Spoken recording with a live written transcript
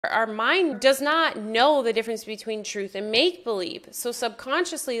Our mind does not know the difference between truth and make-believe. So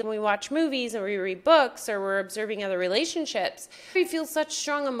subconsciously, when we watch movies or we read books or we're observing other relationships, we feel such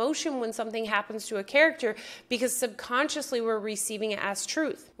strong emotion when something happens to a character because subconsciously we're receiving it as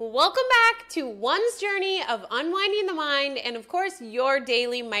truth. Well, welcome back to one's journey of unwinding the mind and, of course, your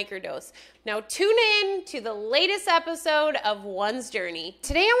daily microdose. Now tune in to the latest episode of One's Journey.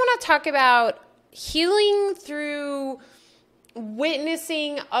 Today I want to talk about healing through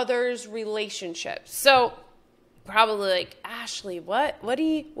witnessing others' relationships. So probably like, Ashley, what do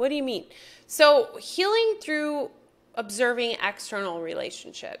you mean? So healing through observing external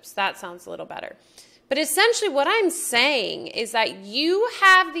relationships. That sounds a little better. But essentially what I'm saying is that you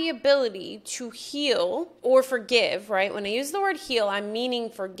have the ability to heal or forgive, right? When I use the word heal, I'm meaning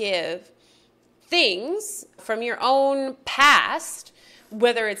forgive things from your own past,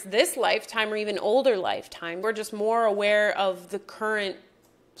 whether it's this lifetime or even older lifetime. We're just more aware of the current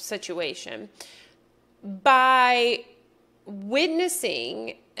situation. By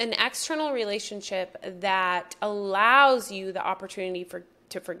witnessing an external relationship that allows you the opportunity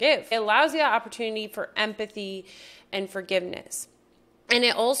to forgive. It allows you the opportunity for empathy and forgiveness. And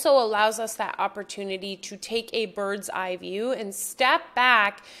it also allows us that opportunity to take a bird's eye view and step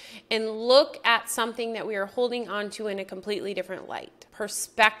back and look at something that we are holding on to in a completely different light.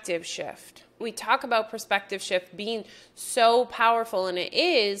 Perspective shift. We talk about perspective shift being so powerful, and it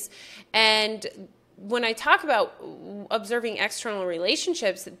is. And when I talk about observing external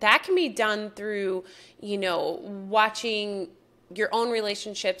relationships, that can be done through, watching your own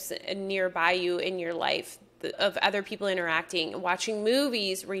relationships nearby you in your life, of other people interacting, watching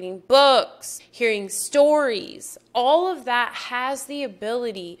movies, reading books, hearing stories. All of that has the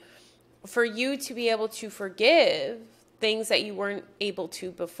ability for you to be able to forgive things that you weren't able to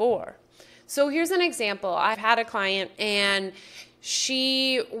before. So here's an example. I've had a client and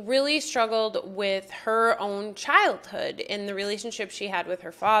she really struggled with her own childhood and the relationship she had with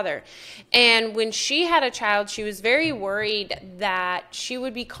her father. And when she had a child, she was very worried that she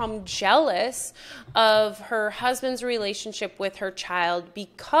would become jealous of her husband's relationship with her child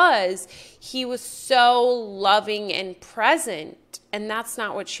because he was so loving and present. And that's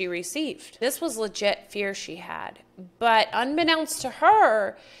not what she received. This was legit fear she had. But unbeknownst to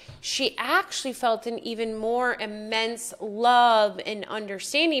her, she actually felt an even more immense love and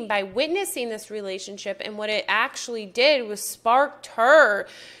understanding by witnessing this relationship. And what it actually did was sparked her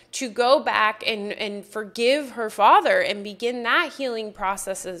to go back and forgive her father and begin that healing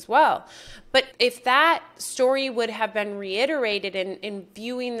process as well. But if that story would have been reiterated in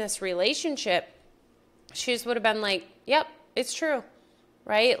viewing this relationship, she just would have been like, yep, it's true.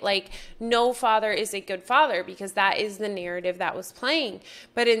 Right? Like, no father is a good father, because that is the narrative that was playing.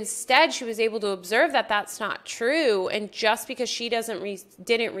 But instead, she was able to observe that that's not true. And just because she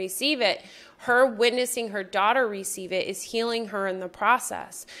didn't receive it, her witnessing her daughter receive it is healing her in the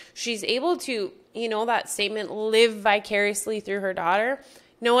process. She's able to, that statement, live vicariously through her daughter.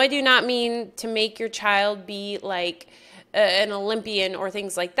 No, I do not mean to make your child be like an Olympian or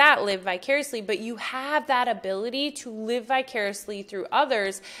things like that, live vicariously, but you have that ability to live vicariously through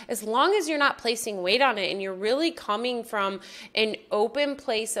others as long as you're not placing weight on it and you're really coming from an open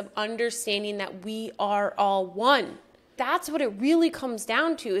place of understanding that we are all one. That's what it really comes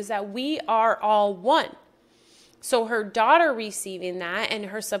down to, is that we are all one. So her daughter receiving that and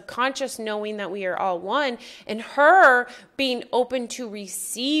her subconscious knowing that we are all one, and her being open to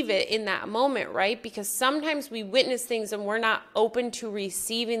receive it in that moment, right? Because sometimes we witness things and we're not open to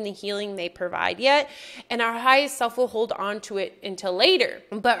receiving the healing they provide yet, and our highest self will hold on to it until later.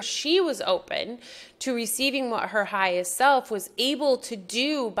 But she was open to receiving what her highest self was able to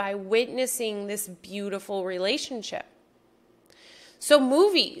do by witnessing this beautiful relationship. So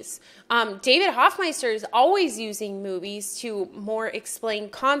movies, David Hoffmeister is always using movies to more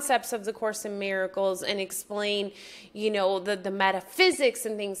explain concepts of the Course in Miracles and explain, the metaphysics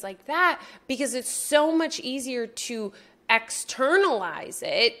and things like that, because it's so much easier to externalize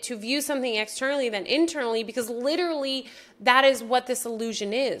it, to view something externally than internally, because literally that is what this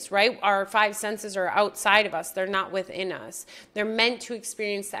illusion is, right? Our five senses are outside of us. They're not within us. They're meant to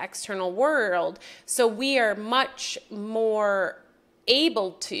experience the external world. So we are much more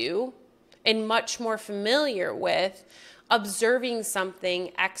able to and much more familiar with observing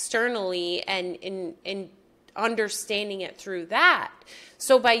something externally and understanding it through that.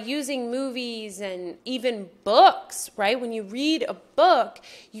 So by using movies and even books, right? When you read a book,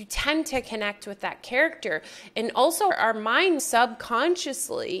 you tend to connect with that character. And also our mind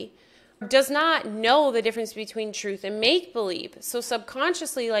subconsciously does not know the difference between truth and make-believe. So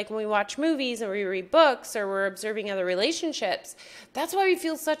subconsciously, like when we watch movies or we read books or we're observing other relationships, that's why we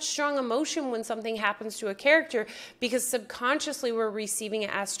feel such strong emotion when something happens to a character, because subconsciously we're receiving it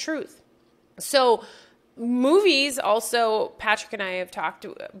as truth. So movies also, Patrick and I have talked,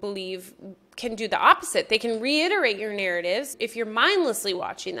 believe, can do the opposite. They can reiterate your narratives if you're mindlessly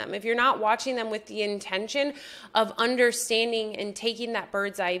watching them. If you're not watching them with the intention of understanding and taking that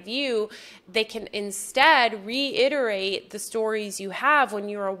bird's eye view, they can instead reiterate the stories you have when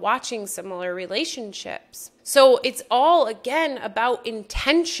you are watching similar relationships. So it's all, again, about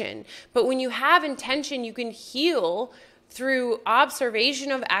intention. But when you have intention, you can heal through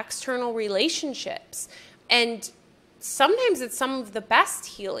observation of external relationships. And sometimes it's some of the best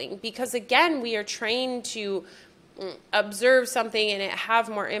healing, because again, we are trained to observe something and it have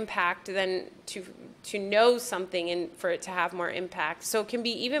more impact than to know something and for it to have more impact. So it can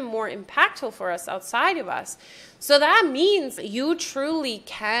be even more impactful for us outside of us. So that means you truly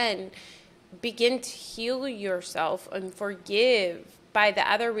can begin to heal yourself and forgive by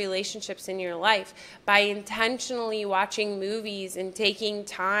the other relationships in your life, by intentionally watching movies and taking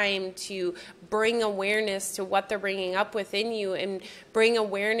time to bring awareness to what they're bringing up within you and bring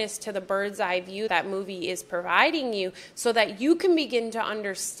awareness to the bird's eye view that movie is providing you, so that you can begin to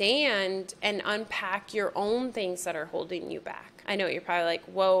understand and unpack your own things that are holding you back. I know you're probably like,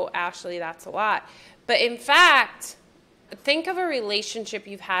 whoa, Ashley, that's a lot. But in fact, think of a relationship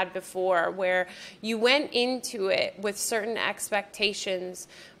you've had before where you went into it with certain expectations,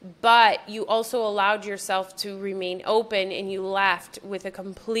 but you also allowed yourself to remain open, and you left with a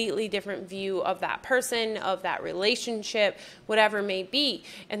completely different view of that person, of that relationship, whatever it may be.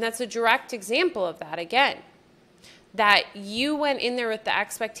 And that's a direct example of that again. That you went in there with the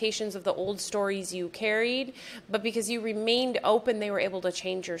expectations of the old stories you carried, but because you remained open, they were able to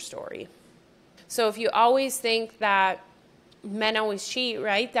change your story. So if you always think that men always cheat,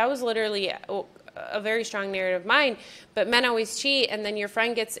 right? That was literally a very strong narrative of mine, but men always cheat, and then your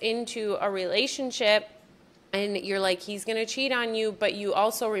friend gets into a relationship and you're like, he's going to cheat on you, but you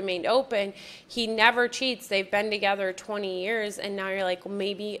also remained open. He never cheats. They've been together 20 years, and now you're like, well,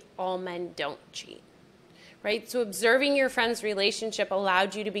 maybe all men don't cheat. Right? So observing your friend's relationship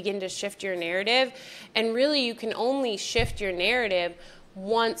allowed you to begin to shift your narrative, and really you can only shift your narrative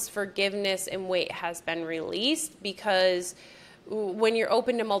once forgiveness and weight has been released, because when you're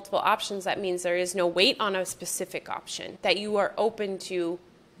open to multiple options, that means there is no weight on a specific option, that you are open to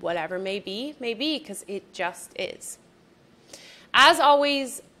whatever may be, because it just is. As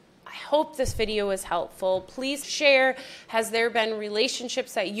always, I hope this video was helpful. Please share. Has there been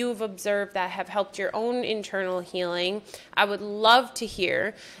relationships that you've observed that have helped your own internal healing? I would love to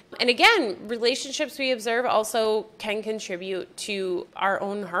hear. And again, relationships we observe also can contribute to our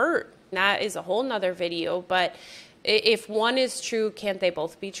own hurt. That is a whole nother video, but if one is true, can't they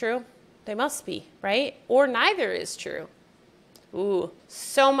both be true? They must be, right? Or neither is true. Ooh,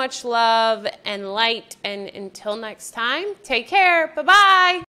 so much love and light. And until next time, take care. Bye-bye.